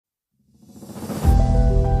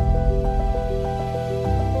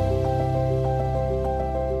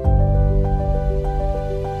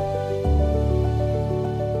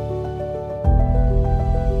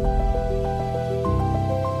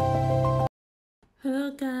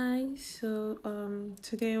Hello guys,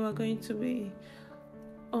 today we're going to be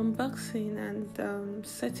unboxing and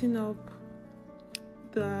setting up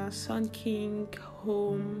the Sun King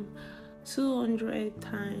Home 200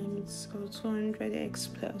 times or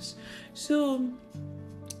 200x plus. So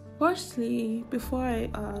firstly, before I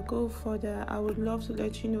go further, I would love to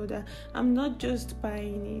let you know that I'm not just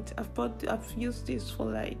buying it. I've used this for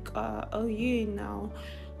like a year now,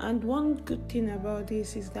 and one good thing about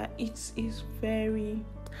this is that it is very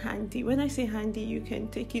handy. When I say handy, you can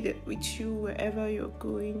take it with you wherever you're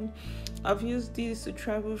going. I've used this to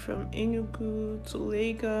travel from Enugu to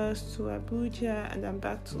Lagos to Abuja, and I'm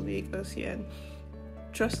back to Lagos here. And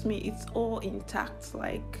trust me, it's all intact,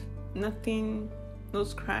 like nothing, no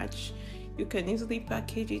scratch. You can easily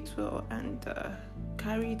package it well and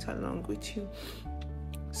carry it along with you.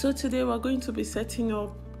 So today we're going to be setting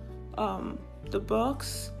up the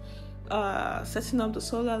box, setting up the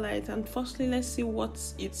solar light, and firstly let's see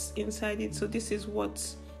what's inside it. So this is what,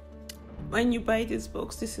 when you buy this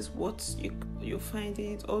box, this is what you find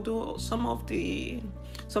in it. Although some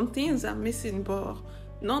things are missing, but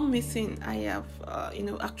not missing. I have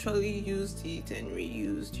actually used it and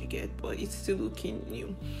reused, you get, but it's still looking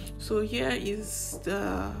new. So here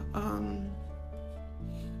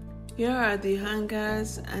are the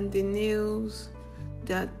hangers and the nails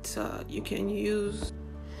that you can use.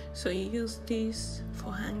 So you use this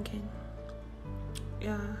for hanging.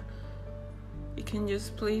 Yeah, you can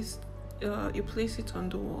just place it on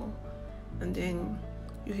the wall, and then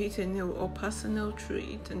you hit a nail or pass a nail through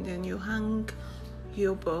it, and then you hang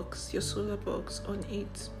your solar box on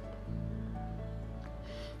it.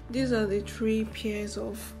 These are the 3 pairs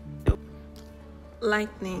of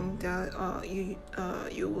lightning that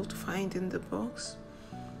you will find in the box.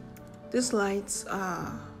 These lights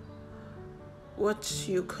are what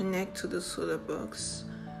you connect to the solar box.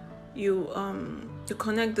 You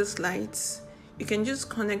connect these lights. You can just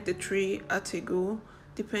connect the 3 at a go,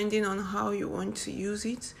 depending on how you want to use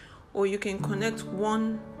it, or you can connect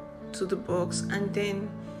one to the box and then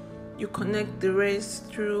you connect the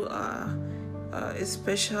rest through a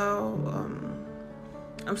special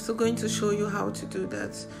I'm still going to show you how to do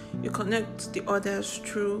that. You connect the others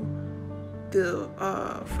through the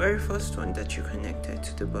very first one that you connected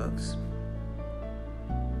to the box.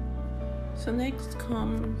 So next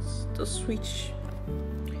comes the switch.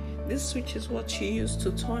 This switch is what you use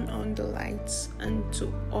to turn on the lights and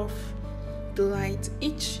to off the light.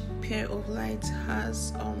 Each pair of lights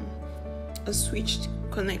has a switch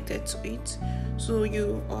connected to it. So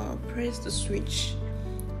you press the switch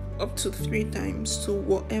up to 3 times to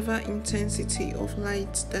whatever intensity of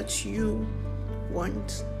light that you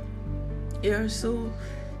want. Yeah, so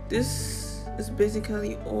this is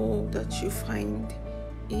basically all that you find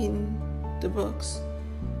in the box.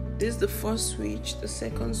 This is the first switch, the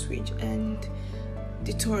second switch, and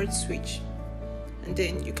the third switch. And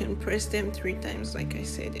then you can press them 3 times like I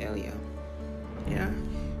said earlier. Yeah.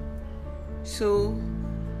 So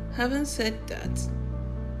having said that,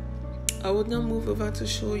 I would now move over to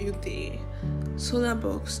show you the solar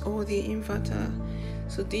box or the inverter.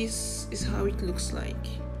 So this is how it looks like.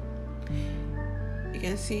 You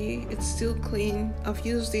can see it's still clean. I've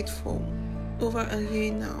used it for over a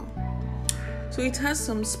year now. So it has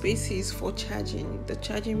some spaces for charging, the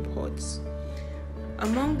charging ports.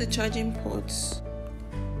 Among the charging ports,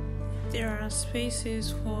 there are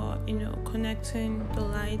spaces for connecting the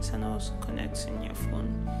lights and also connecting your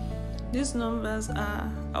phone. These numbers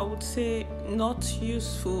are, I would say, not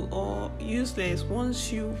useful or useless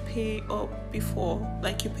once you pay up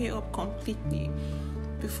you pay up completely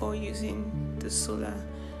before using the solar.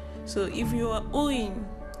 So if you are owing,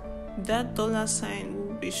 that $sign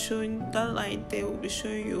will be showing, that light there will be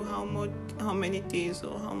showing you how many days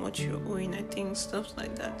or how much you're owing, I think, stuff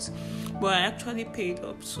like that. But I actually paid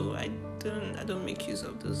up, so I don't make use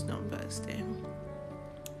of those numbers there.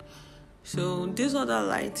 So this other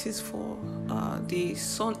light is for the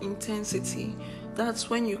sun intensity. That's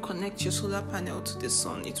when you connect your solar panel to the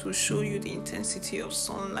sun, it will show you the intensity of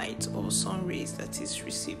sunlight or sun rays that is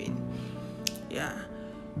receiving. Yeah.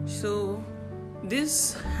 So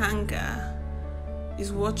this hanger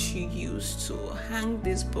is what you use to hang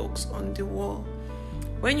this box on the wall.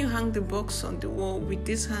 When you hang the box on the wall with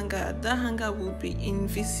this hanger, that hanger will be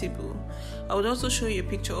invisible. I would also show you a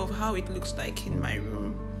picture of how it looks like in my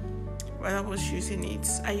room while I was using it.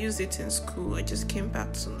 I used it in school. I just came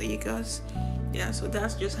back to Lagos. Yeah, so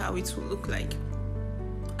that's just how it will look like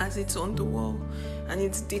as it's on the wall. And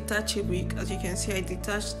it's detachable. As you can see, I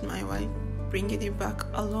detached my wife, bringing it back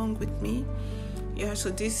along with me. Yeah, so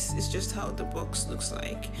this is just how the box looks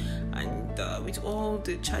like, and with all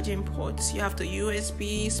the charging ports, you have the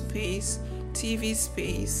USB space, TV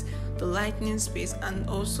space, the lightning space, and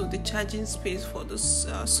also the charging space for the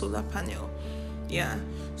solar panel. Yeah,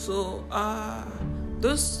 so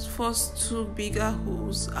those first two bigger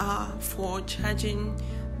holes are for charging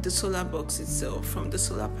the solar box itself from the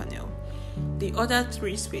solar panel. The other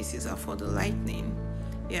three spaces are for the lightning.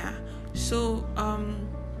 Yeah, so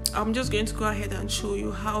I'm just going to go ahead and show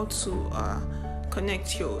you how to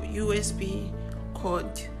connect your USB cord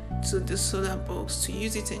to the solar box to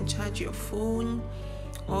use it and charge your phone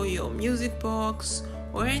or your music box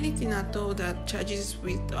or anything at all that charges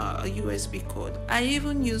with a USB cord. I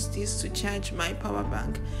even use this to charge my power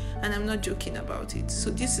bank, and I'm not joking about it. So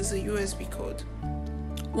this is a USB cord,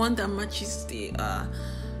 one that matches the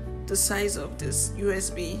size of this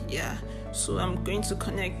USB. Yeah, so I'm going to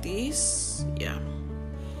connect this. Yeah,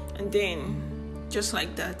 and then just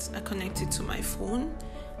like that, I connect it to my phone,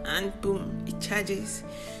 and boom, it charges.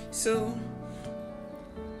 So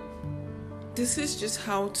this is just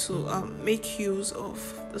how to make use of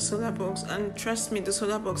the solar box, and trust me, the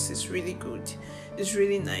solar box is really good. It's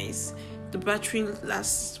really nice. The battery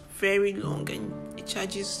lasts very long and it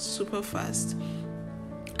charges super fast.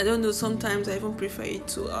 I don't know, sometimes I even prefer it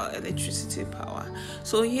to electricity power.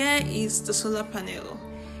 So here is the solar panel.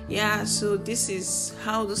 Yeah, so this is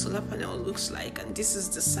how the solar panel looks like, and this is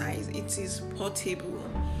the size. It is portable,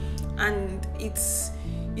 and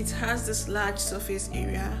it has this large surface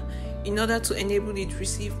area in order to enable it to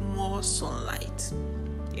receive more sunlight.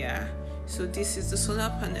 Yeah, so this is the solar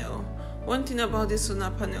panel. One thing about this solar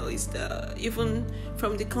panel is that even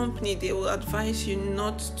from the company, they will advise you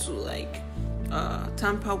not to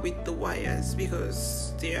tamper with the wires,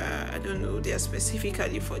 because they are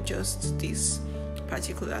specifically for just this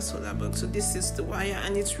particular solar box. So this is the wire,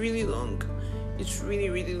 and it's really long. It's really,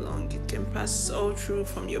 really long. It can pass all through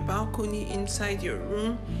from your balcony, inside your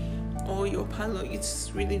room, or your parlor.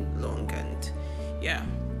 It's really long, and yeah,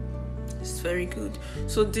 it's very good.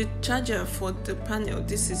 So the charger for the panel,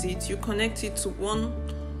 this is it. You connect it to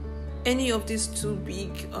any of these two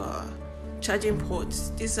big charging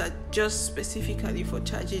ports. These are just specifically for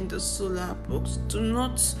charging the solar box. Do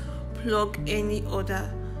not plug any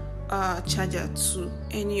other charger to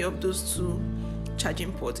any of those two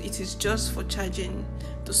charging ports. It is just for charging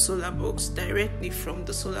the solar box directly from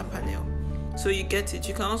the solar panel. So you get it.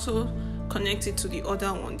 You can also connect it to the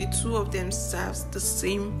other one. The two of them serves the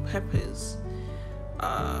same purpose.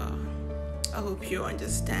 I hope you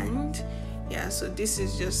understand. Yeah, so this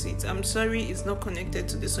is just it. I'm sorry it's not connected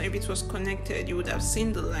to this one. If it was connected, you would have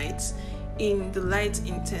seen the lights in the light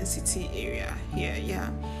intensity area here. Yeah,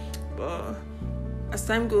 but as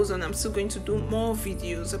time goes on, I'm still going to do more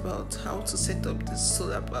videos about how to set up the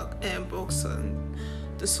solar box and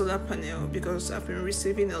the solar panel, because I've been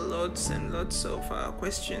receiving lots and lots of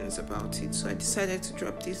questions about it. So I decided to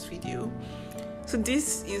drop this video. So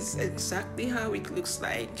this is exactly how it looks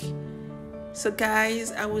like. So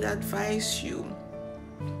guys, I would advise you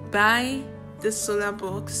buy the solar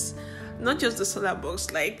box. Not just the solar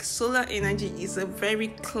box, like solar energy is a very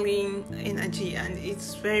clean energy, and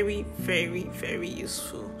it's very, very, very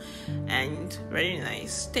useful and very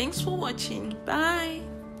nice. Thanks for watching. Bye.